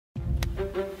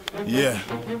Yeah,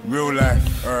 real life,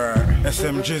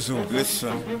 SM Jizzle,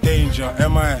 listen. Danger,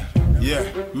 MI, yeah,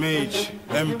 Mage,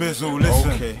 M Bizzle,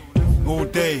 listen. Okay. All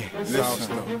day,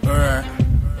 listen. Alright,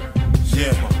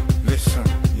 yeah, listen,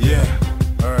 yeah,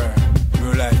 alright.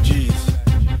 Real life G's.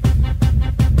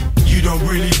 You don't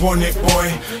really want it,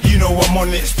 boy. You know I'm on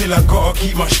it, still I gotta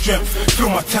keep my strength. Fill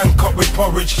my tank up with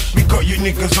porridge. We got you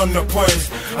niggas on the poise.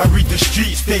 I read the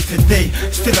streets day to day.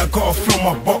 Still I gotta fill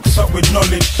my box up with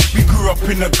knowledge. We grew up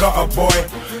in the gutter,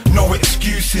 boy. No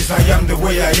excuses, I am the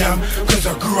way I am, cause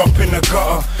I grew up in the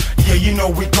gutter. Yeah, you know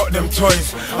we got them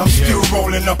toys. I'm still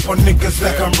rolling up on niggas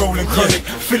like I'm rolling chronic.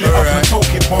 Fill it up and talk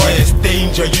it, boy. It's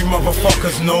danger, you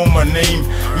motherfuckers know my name.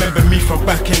 Remember me from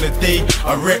back in the day,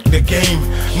 I wrecked the game.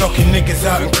 Knocking niggas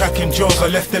out and cracking jaws, I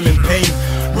left them in pain.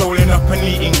 Rolling up and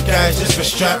eating guys just for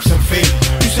straps and fame.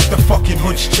 You said the fucking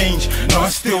hood's changed, no,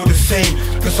 I'm still the same.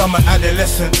 Cause I'm an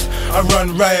adolescent, I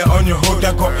run riot on your hood.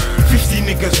 I got 50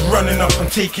 niggas running up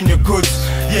and taking your goods.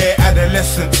 Yeah,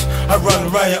 adolescents, I run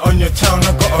riot on your town.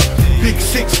 I got a big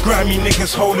 6 grimy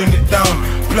niggas holding it down.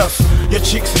 Plus, your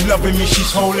chick's loving me,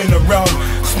 she's holding around.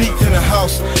 Sneaked in the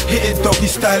house, hit it doggy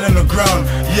style on the ground.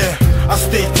 Yeah, I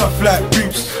stay tough like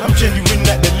boots. I'm genuine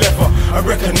like the leather, I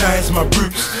recognize my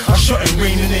roots. I shot and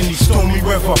rain in any stormy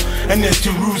weather, and there's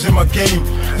 2 rules in my game.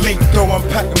 Make dough and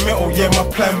pack metal, yeah, my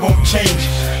plan won't change.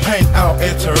 I ain't out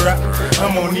here to rap,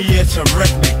 I'm only here to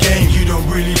wreck the game. You don't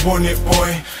really want it,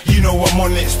 boy. You know I'm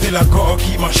on it, still I gotta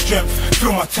keep my strength.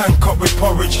 Fill my tank up with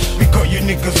porridge. We got you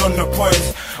niggas on the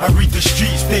poise. I read the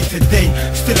streets day to day.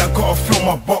 Still I gotta fill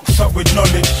my box up with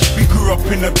knowledge. We grew up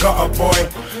in the gutter, boy.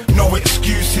 No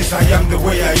excuses, I am the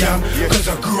way I am, cause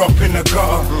I grew up in the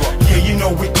gutter. Yeah, you know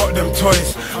we got them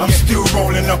toys. I'm still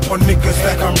rolling up on niggas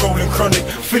like I'm rolling chronic.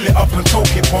 Fill it up and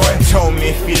talk it, boy. Tell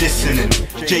me if you're listening.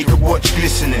 Jacob watch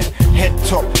glistening. Head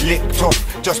top, licked off,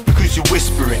 just because you're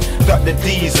whispering. Duck the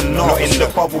D's and not in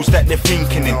the bubbles that they're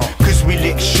thinking in. Cause we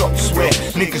lick shots where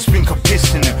niggas think I'm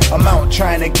pissing in. I'm out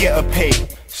trying to get a pay,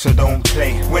 so don't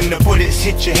play. When the bullets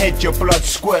hit your head, your blood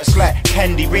squirts like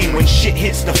candy rain. When shit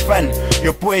hits the fan,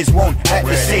 your boys won't act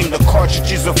the same. The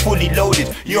cartridges are fully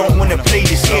loaded, you don't wanna play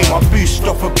this game. I boost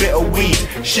off a bit of weed,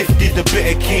 shifted a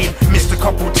bit of cane. Missed a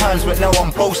couple times, but now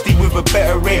I'm boasting with a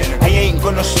better aim. I ain't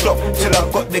gonna stop till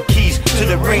I got the keys to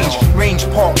the range. Range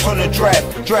parked on the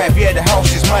drive, yeah, the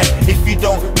house is mine. If you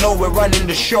don't know, we're running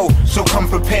the show, so come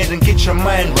prepared and get your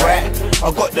mind right.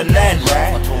 I got the 9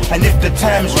 right, and if the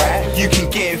time's right, you can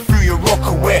get it through your rock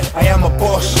aware. I am a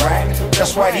boss, right?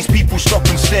 That's why these people stop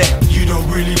and stare. You don't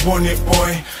really want it,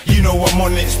 boy. You know I'm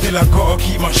on it, still I gotta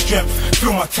keep my strength.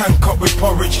 Fill my tank up with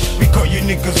porridge. We got you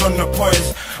niggas on the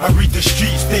poise. I read the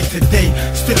streets day to day.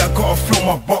 Still I gotta fill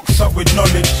my box up with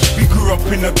knowledge. We grew up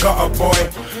in the gutter, boy.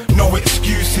 No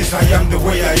excuses, I am the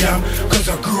way I am, cause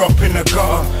I grew up in the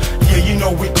gutter. Yeah, you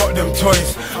know we got them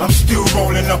toys. I'm still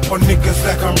rolling up on niggas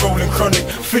like I'm rolling chronic.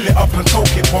 Fill it up and talk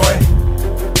it,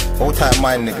 boy. Old type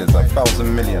mind niggas, like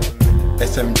 1,000 million.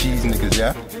 SMGs niggas,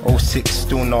 yeah? 06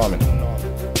 still gnarling.